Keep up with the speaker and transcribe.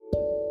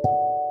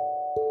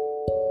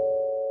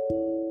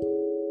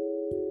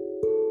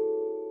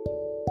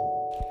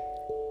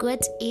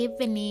Good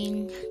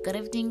evening,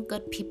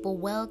 good people.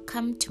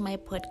 Welcome to my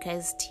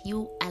podcast.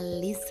 You are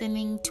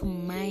listening to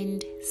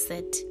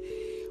Mindset,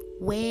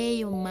 where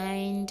your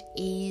mind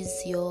is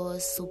your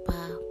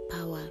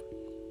superpower.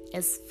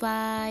 As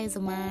far as the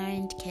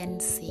mind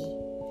can see,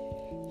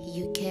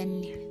 you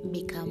can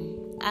become.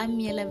 I'm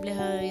your lovely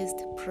host,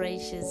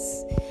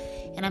 Precious,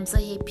 and I'm so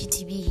happy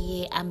to be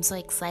here. I'm so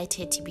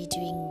excited to be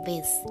doing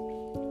this.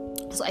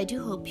 So I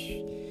do hope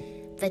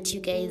that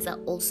you guys are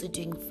also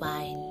doing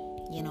fine.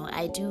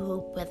 I do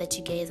hope that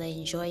you guys are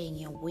enjoying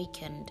your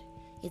weekend.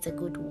 It's a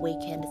good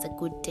weekend. It's a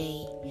good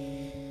day.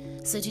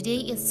 So today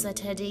is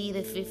Saturday,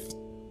 the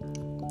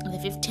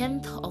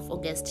 15th of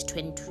August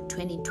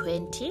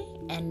 2020,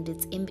 and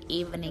it's in the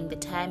evening. The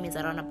time is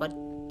around about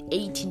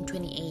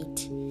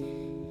 18:28.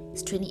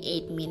 It's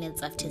 28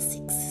 minutes after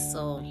 6.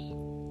 So,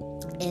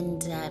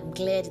 and I'm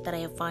glad that I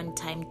have found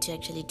time to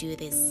actually do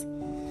this.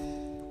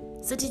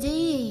 So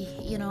today,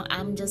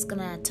 I'm just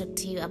gonna talk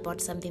to you about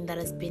something that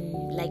has been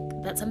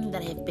something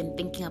that I have been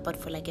thinking about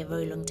for a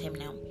very long time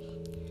now.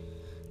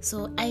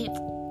 So I've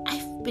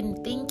been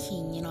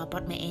thinking,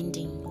 about my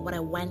ending, what I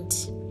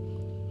want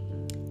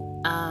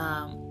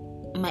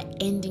my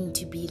ending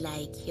to be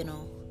like.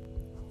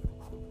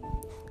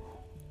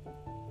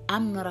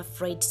 I'm not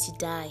afraid to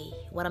die.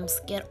 What I'm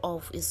scared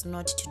of is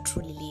not to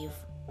truly live.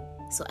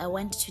 So I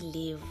want to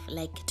live,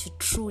 to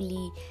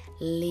truly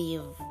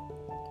live.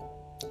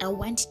 I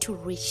want to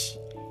reach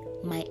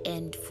my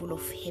end full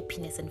of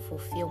happiness and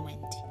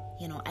fulfillment.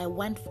 I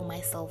want for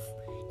myself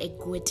a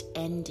good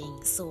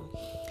ending. So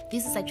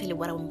this is actually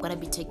what I'm going to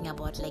be talking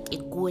about, a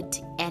good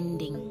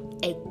ending.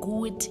 A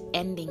good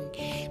ending.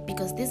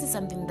 Because this is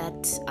something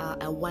that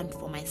I want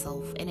for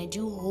myself. And I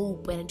do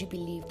hope and I do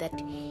believe that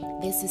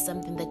this is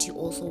something that you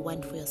also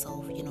want for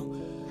yourself.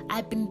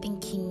 I've been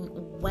thinking,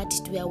 what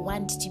do I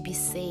want to be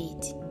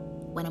said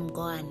when I'm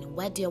gone?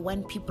 What do I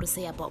want people to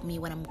say about me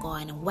when I'm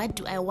gone? What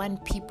do I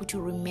want people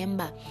to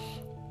remember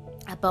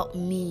about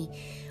me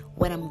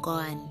when I'm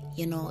gone?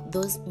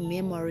 Those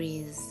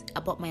memories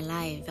about my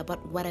life,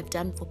 about what I've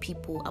done for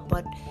people,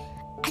 about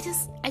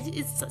it's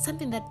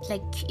something that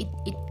it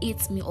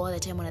eats me all the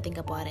time when I think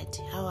about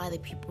it. How are the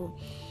people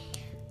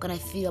gonna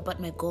feel about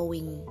my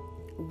going?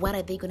 What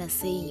are they gonna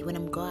say when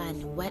I'm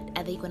gone? What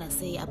are they gonna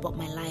say about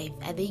my life?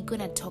 Are they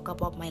gonna talk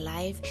about my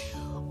life,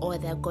 or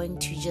they're going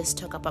to just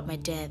talk about my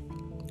death?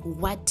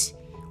 What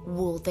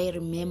will they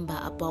remember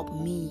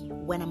about me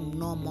when I'm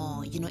no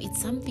more?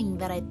 It's something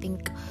that I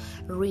think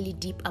really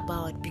deep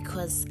about,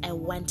 because I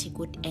want a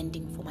good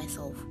ending for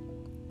myself.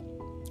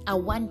 I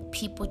want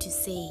people to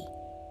say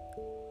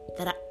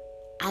that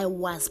I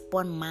was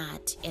born mad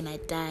and I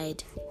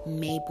died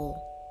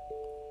Mabel.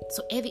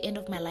 So at the end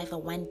of my life, I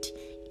want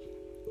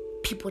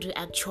people to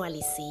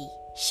actually say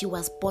she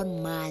was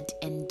born mad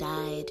and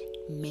died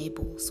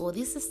Mabel. So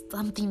this is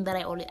something that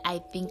I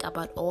think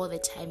about all the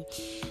time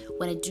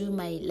when I do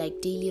my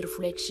daily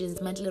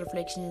reflections, monthly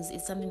reflections.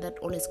 It's something that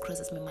always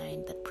crosses my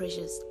mind. That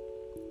Precious,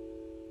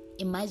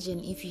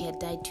 imagine if you had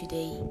died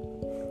today,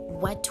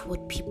 what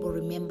would people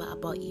remember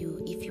about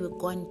you? If you were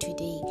gone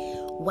today,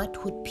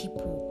 what would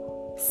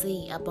people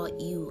say about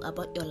you,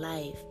 about your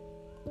life?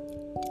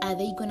 Are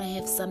they gonna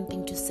have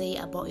something to say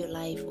about your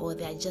life, or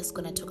they are just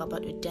gonna talk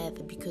about your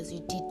death because you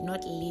did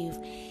not leave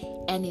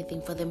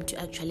anything for them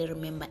to actually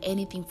remember,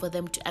 anything for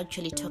them to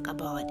actually talk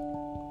about?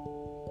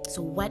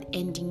 So what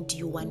ending do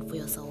you want for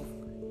yourself?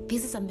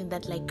 This is something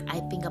that I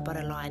think about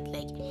a lot.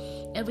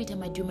 Every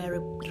time I do my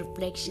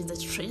reflections, I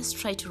just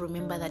try to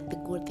remember that the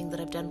good things that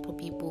I've done for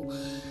people,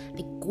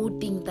 the good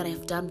things that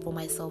I've done for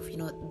myself,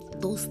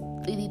 those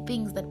the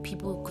things that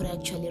people could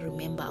actually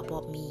remember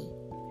about me.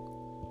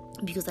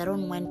 Because I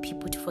don't want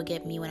people to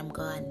forget me when I'm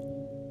gone.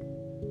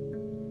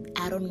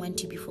 I don't want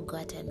to be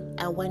forgotten.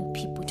 I want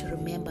people to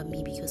remember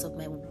me because of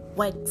my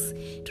works,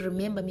 to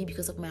remember me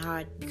because of my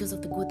heart, because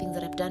of the good things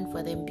that I've done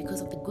for them,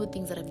 because of the good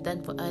things that I've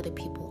done for other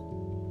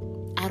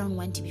people. I don't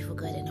want to be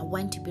forgotten. I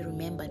want to be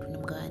remembered when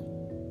I'm gone.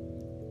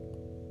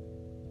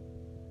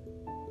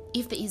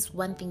 If there is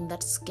one thing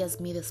that scares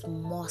me the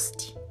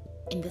most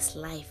in this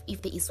life,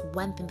 if there is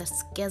one thing that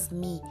scares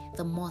me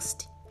the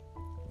most,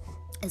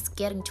 it's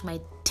getting to my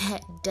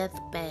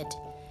deathbed,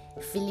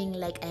 feeling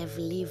like I have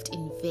lived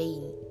in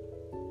vain,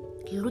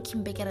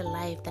 looking back at a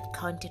life that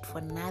counted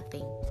for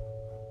nothing.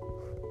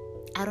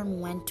 I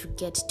don't want to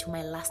get to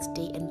my last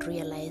day and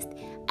realize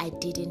I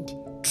didn't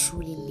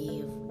truly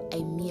live.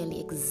 I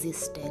merely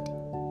existed.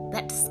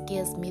 That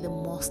scares me the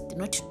most,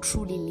 not to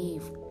truly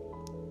live.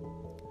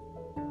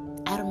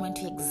 I don't want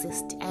to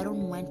exist. I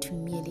don't want to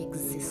merely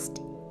exist.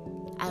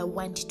 I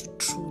want to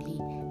truly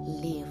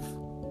live.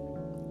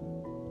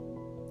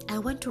 I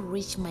want to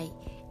reach my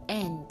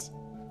end,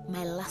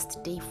 my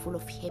last day full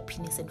of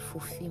happiness and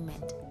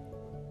fulfillment.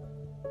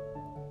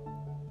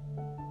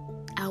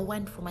 I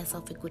want for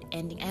myself a good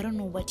ending. I don't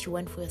know what you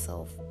want for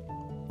yourself,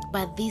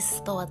 but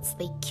these thoughts,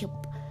 they keep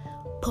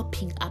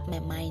popping up my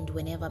mind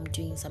whenever I'm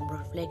doing some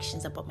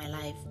reflections about my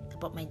life,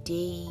 about my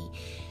day,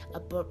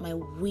 about my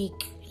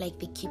week. Like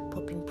they keep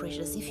popping.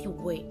 Precious. If you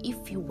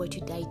were to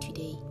die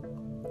today,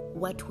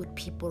 what would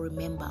people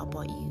remember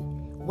about you?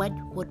 What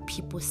would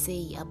people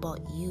say about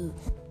you?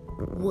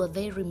 Will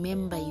they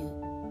remember you?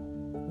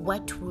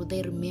 What will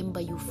they remember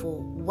you for?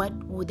 What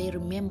will they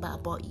remember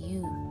about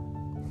you?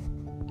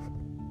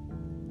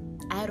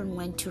 I don't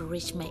want to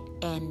reach my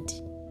end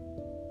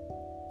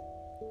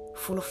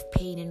full of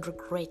pain and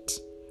regret,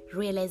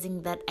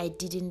 realizing that I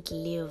didn't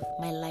live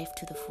my life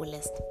to the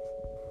fullest.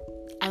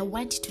 I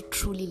want to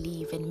truly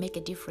live and make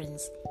a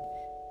difference.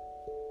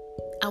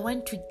 I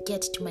want to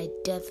get to my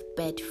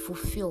deathbed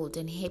fulfilled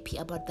and happy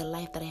about the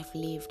life that I have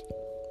lived.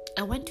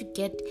 I want to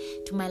get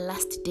to my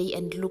last day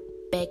and look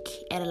back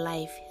at a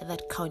life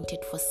that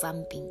counted for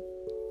something.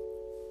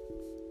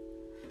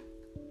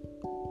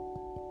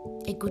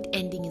 A good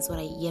ending is what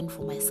I yearn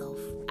for myself.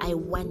 I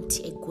want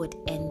a good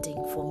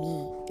ending for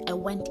me. I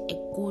want a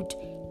good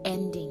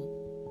ending.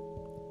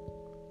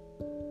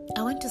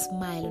 I want to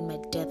smile on my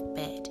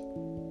deathbed.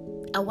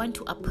 I want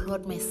to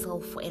applaud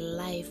myself for a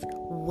life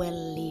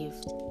well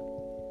lived.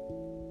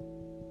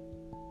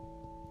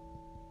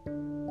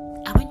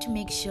 I want to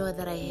make sure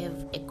that I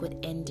have a good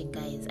ending,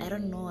 guys. I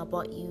don't know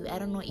about you. I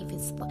don't know if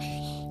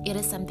it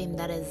is something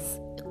that has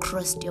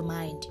crossed your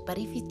mind. But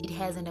if it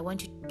hasn't, I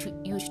want you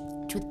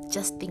to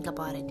just think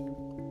about it.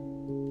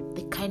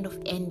 The kind of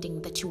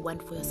ending that you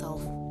want for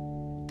yourself.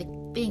 The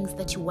things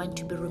that you want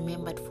to be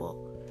remembered for.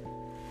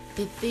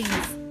 The things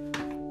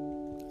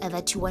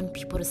that you want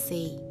people to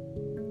say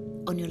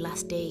on your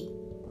last day.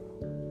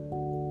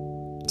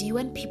 Do you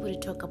want people to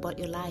talk about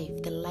your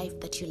life, the life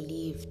that you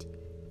lived?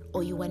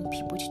 Or you want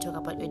people to talk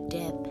about your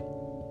death?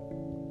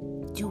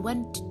 Do you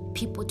want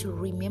people to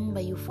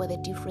remember you for the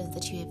difference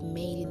that you have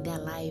made in their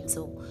lives,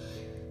 or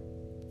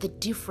the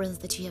difference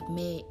that you have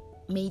made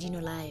in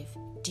your life?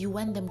 Do you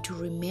want them to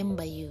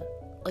remember you,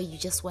 or you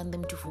just want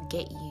them to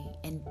forget you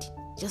and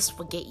just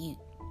forget you?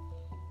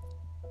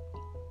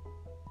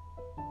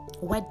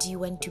 What do you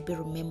want to be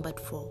remembered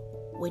for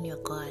when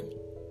you're gone?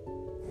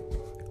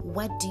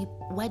 What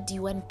do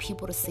you want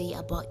people to say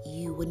about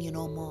you when you're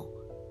no more?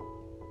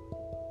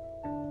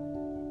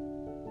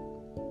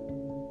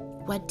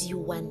 What do you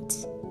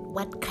want?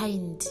 What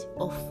kind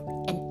of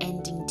an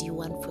ending do you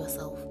want for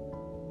yourself?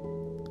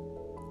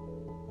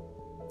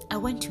 I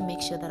want to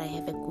make sure that I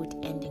have a good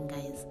ending,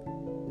 guys.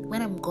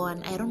 When I'm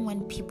gone, I don't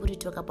want people to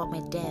talk about my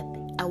death.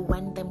 I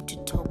want them to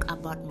talk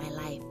about my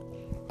life.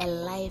 A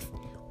life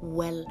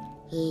well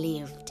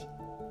lived.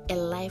 A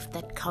life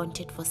that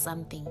counted for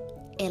something.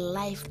 A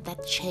life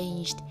that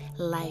changed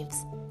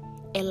lives.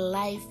 A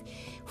life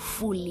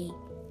fully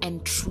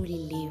and truly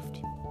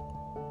lived.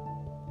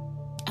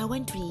 I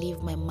want to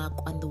leave my mark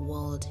on the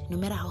world. No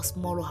matter how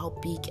small or how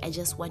big, I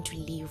just want to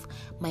leave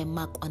my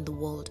mark on the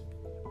world.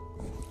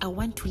 I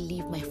want to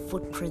leave my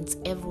footprints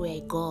everywhere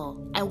I go.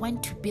 I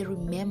want to be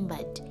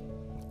remembered.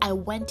 I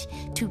want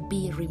to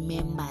be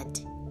remembered.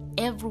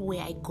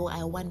 Everywhere I go,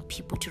 I want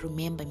people to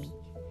remember me.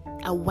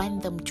 I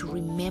want them to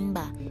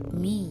remember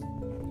me.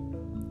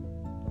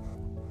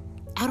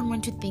 I don't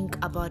want to think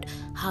about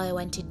how I don't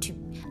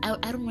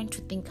want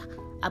to think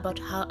about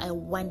how I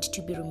want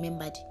to be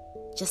remembered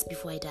just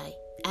before I die.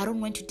 I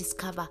don't want to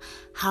discover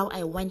how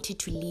I wanted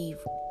to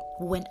live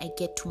when I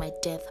get to my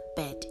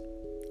deathbed.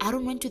 I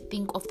don't want to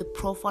think of the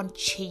profound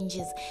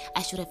changes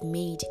I should have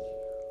made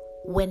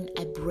when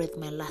I breathe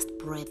my last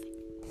breath.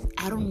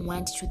 I don't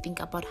want to think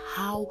about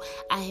how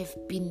I have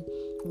been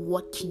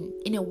working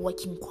in a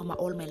working coma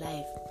all my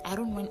life. I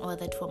don't want all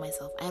that for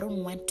myself. I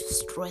don't want to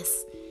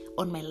stress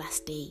on my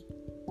last day.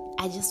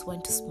 I just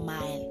want to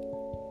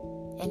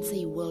smile and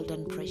say, well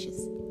done, precious.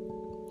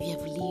 You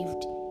have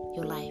lived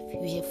your life.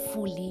 You have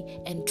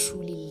fully and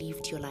truly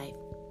lived your life.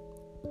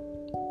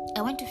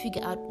 I want to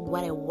figure out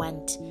what I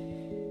want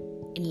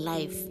in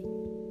life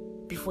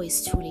before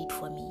it's too late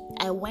for me.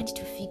 I want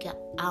to figure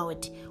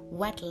out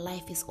what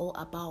life is all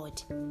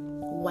about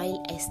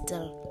while I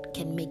still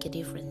can make a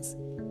difference.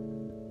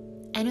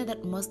 I know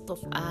that most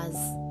of us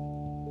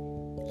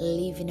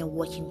live in a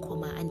working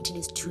coma until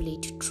it's too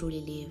late to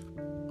truly live.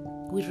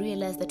 We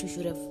realize that we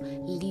should have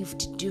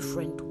lived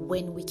different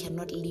when we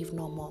cannot live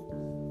no more.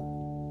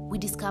 We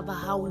discover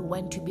how we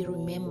want to be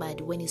remembered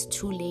when it's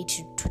too late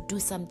to do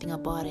something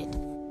about it.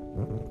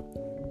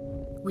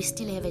 We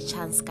still have a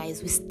chance,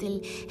 guys. We still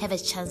have a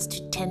chance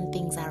to turn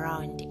things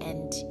around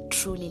and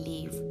truly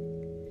live.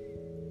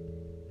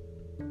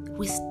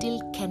 We still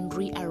can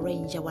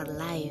rearrange our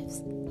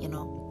lives,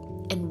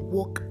 and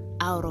walk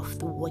out of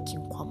the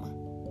working coma.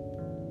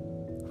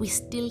 We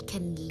still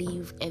can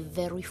live a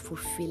very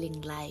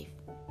fulfilling life.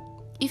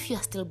 If you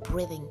are still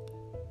breathing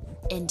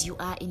and you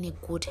are in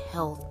good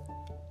health,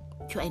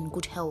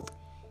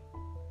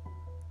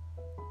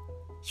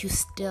 you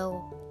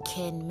still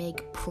can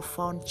make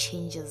profound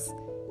changes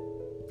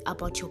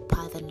about your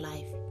path in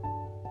life.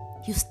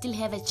 You still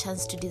have a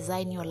chance to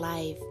design your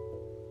life.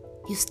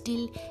 You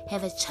still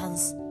have a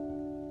chance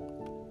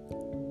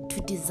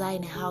to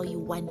design how you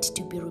want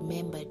to be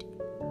remembered,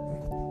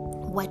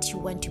 what you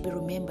want to be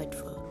remembered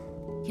for.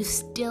 You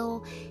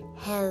still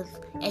have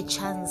a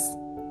chance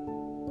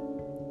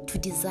to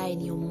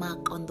design your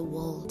mark on the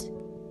world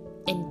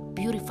and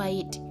beautify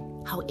it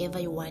however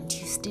you want.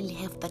 You still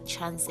have that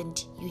chance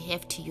and you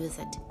have to use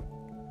it.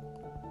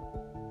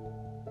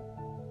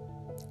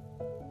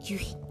 You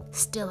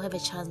still have a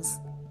chance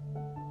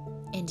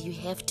and you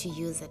have to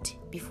use it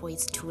before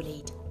it's too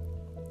late.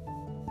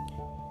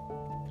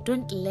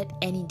 Don't let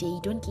any day,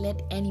 don't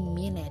let any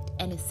minute,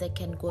 any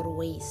second go to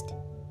waste.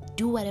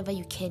 Do whatever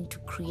you can to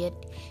create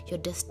your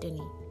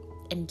destiny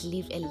and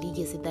leave a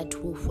legacy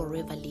that will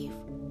forever live.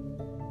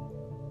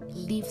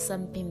 Leave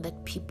something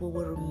that people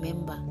will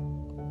remember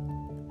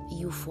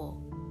you for.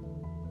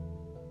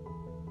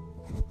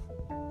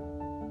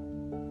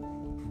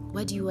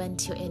 What do you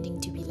want your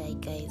ending to be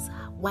like, guys?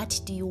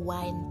 What do you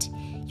want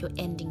your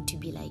ending to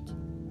be like?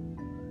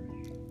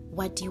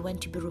 What do you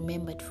want to be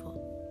remembered for?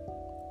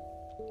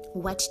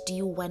 What do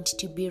you want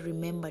to be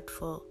remembered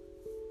for?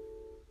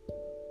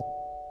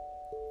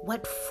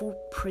 What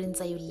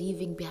footprints are you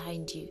leaving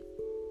behind you?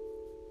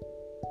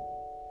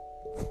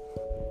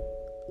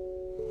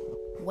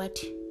 What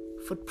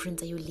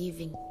footprints are you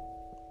leaving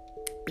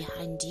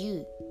behind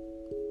you?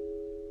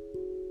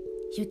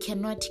 You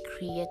cannot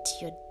create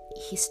your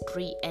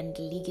history and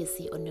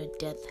legacy on your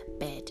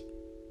deathbed.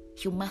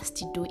 You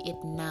must do it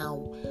now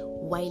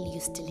while you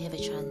still have a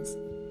chance.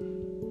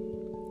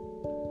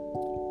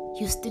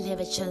 You still have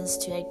a chance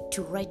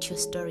to write your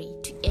story,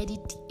 to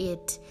edit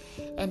it,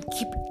 and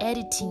keep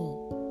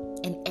editing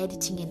and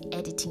editing and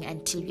editing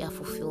until you are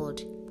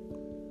fulfilled.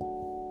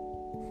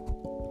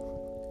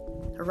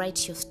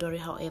 Write your story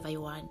however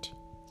you want.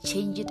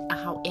 Change it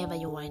however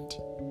you want.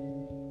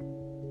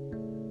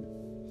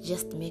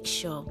 Just make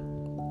sure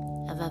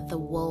that the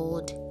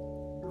world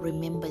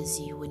remembers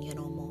you when you're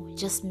no more.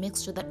 Just make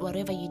sure that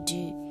whatever you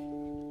do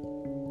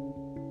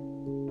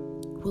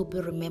will be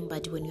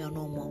remembered when you're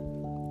no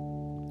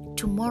more.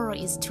 Tomorrow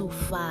is too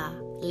far.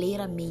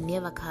 Later may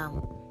never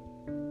come.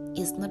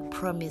 It's not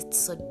promised.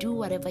 So do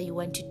whatever you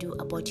want to do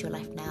about your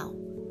life now,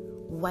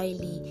 while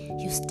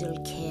you still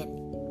can.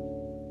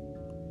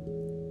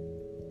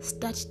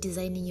 Start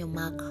designing your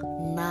mark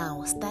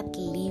now. Start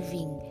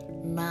living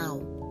now.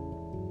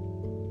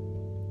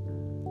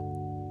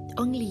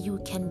 Only you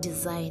can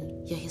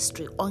design your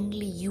history.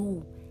 Only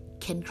you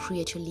can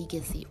create your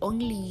legacy.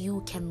 Only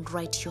you can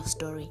write your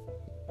story.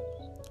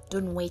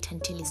 Don't wait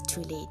until it's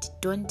too late.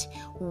 Don't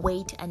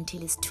wait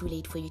until it's too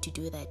late for you to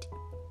do that.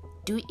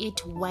 Do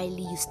it while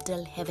you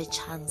still have a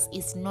chance.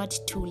 It's not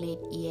too late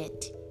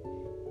yet.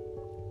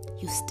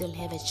 You still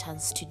have a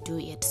chance to do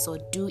it, so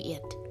do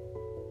it.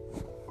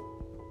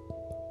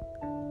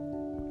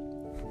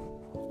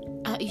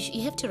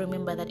 You have to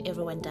remember that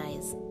everyone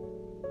dies,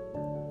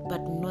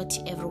 but not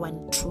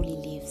everyone truly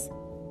lives.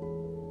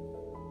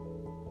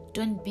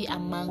 Don't be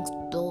amongst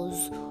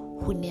those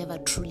who never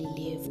truly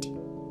lived.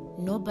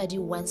 Nobody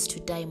wants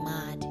to die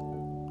mad.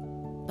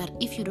 But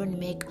if you don't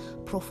make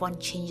profound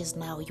changes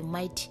now, you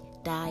might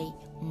die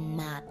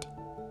mad.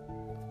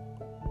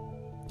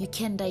 You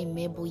can die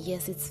Mabel.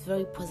 Yes, it's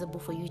very possible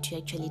for you to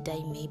actually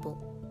die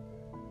Mabel.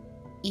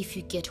 If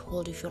you get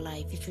hold of your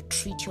life, if you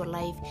treat your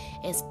life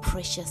as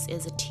precious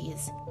as it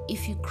is,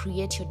 if you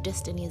create your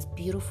destiny as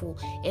beautiful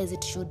as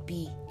it should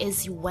be,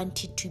 as you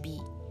want it to be,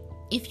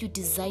 if you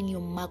design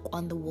your mark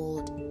on the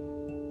world,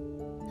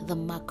 the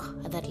mark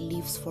that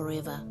lives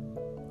forever,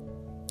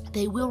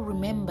 they will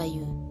remember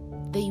you.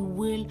 They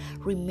will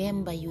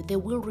remember you. They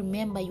will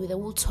remember you. They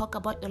will talk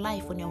about your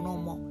life when you're no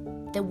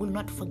more. They will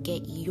not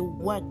forget you. Your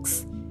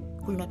works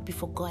will not be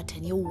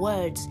forgotten. Your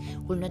words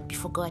will not be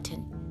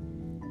forgotten.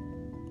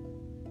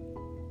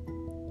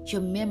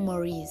 Your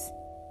memories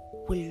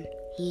will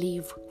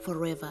live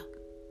forever.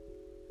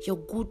 Your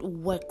good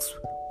works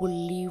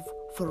will live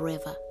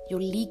forever. Your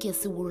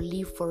legacy will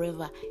live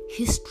forever.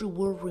 History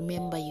will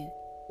remember you.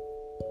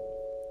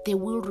 They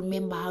will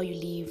remember how you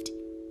lived.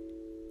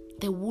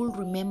 They will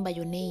remember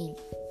your name.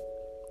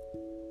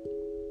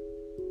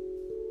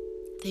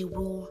 They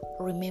will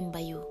remember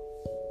you.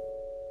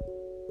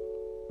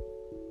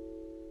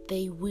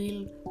 They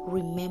will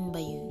remember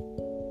you.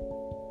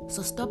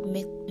 So stop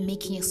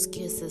making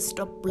excuses.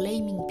 Stop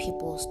blaming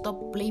people.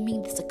 Stop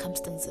blaming the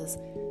circumstances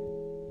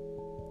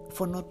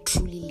for not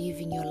truly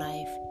living your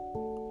life.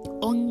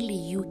 Only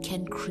you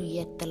can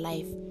create the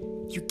life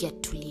you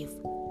get to live.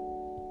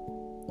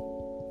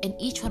 And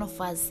each one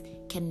of us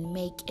can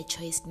make a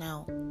choice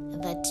now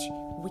that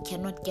we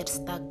cannot get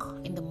stuck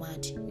in the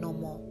mud no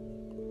more.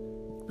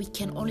 We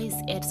can always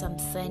add some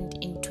sand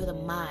into the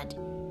mud,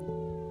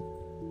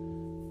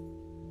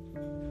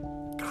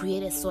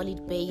 create a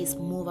solid base,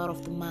 move out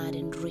of the mud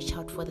and reach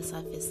out for the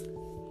surface.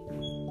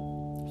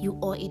 You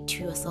owe it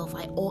to yourself.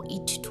 I owe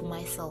it to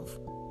myself.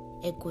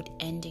 A good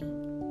ending.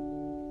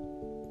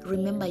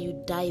 Remember,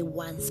 you die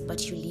once,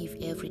 but you live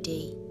every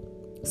day.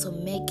 So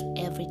make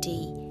every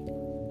day,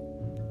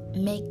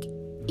 make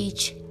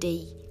each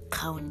day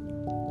count.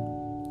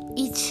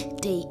 Each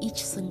day,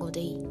 each single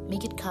day,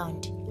 make it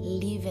count.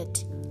 Live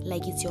it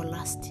like it's your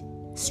last.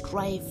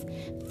 Strive,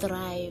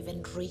 thrive,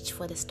 and reach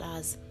for the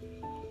stars.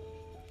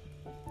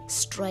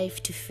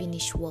 Strive to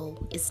finish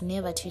well. It's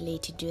never too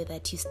late to do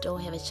that. You still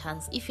have a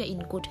chance. If you're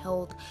in good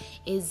health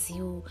as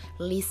you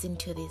listen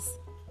to this,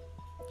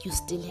 you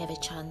still have a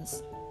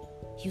chance.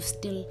 You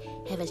still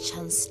have a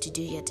chance to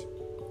do it.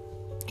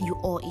 You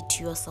owe it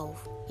to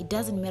yourself. It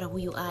doesn't matter who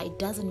you are. It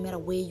doesn't matter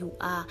where you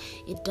are.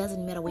 It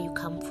doesn't matter where you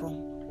come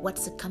from, what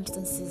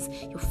circumstances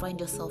you find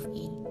yourself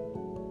in.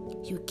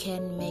 You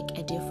can make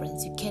a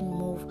difference. You can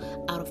move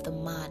out of the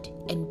mud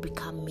and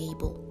become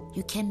Mabel.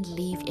 You can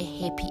live a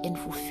happy and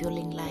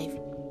fulfilling life.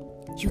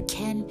 You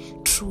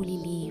can truly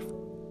live.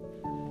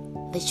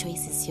 The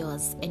choice is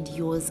yours and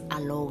yours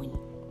alone.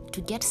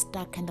 To get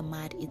stuck in the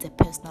mud is a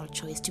personal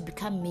choice. To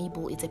become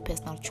Mabel is a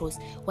personal choice.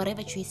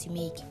 Whatever choice you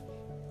make,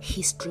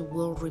 history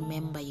will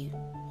remember you.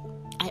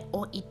 I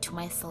owe it to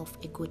myself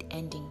a good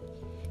ending.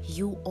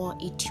 You owe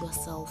it to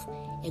yourself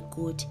a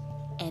good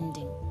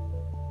ending.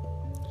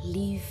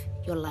 Live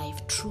your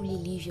life, truly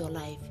live your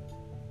life,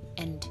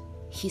 and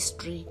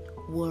history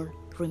will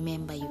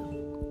remember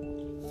you.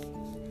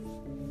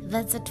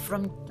 That's it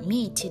from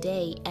me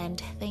today,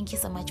 and thank you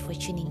so much for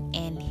tuning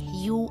in.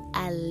 You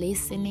are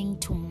listening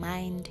to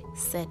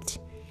Mindset,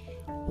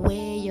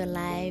 where your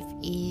life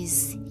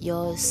is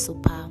your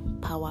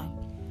superpower.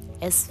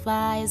 As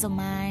far as your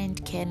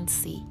mind can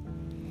see,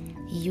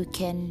 you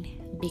can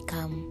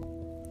become.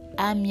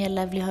 I'm your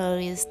lovely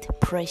host,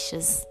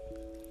 Precious.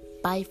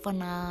 Bye for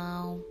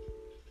now.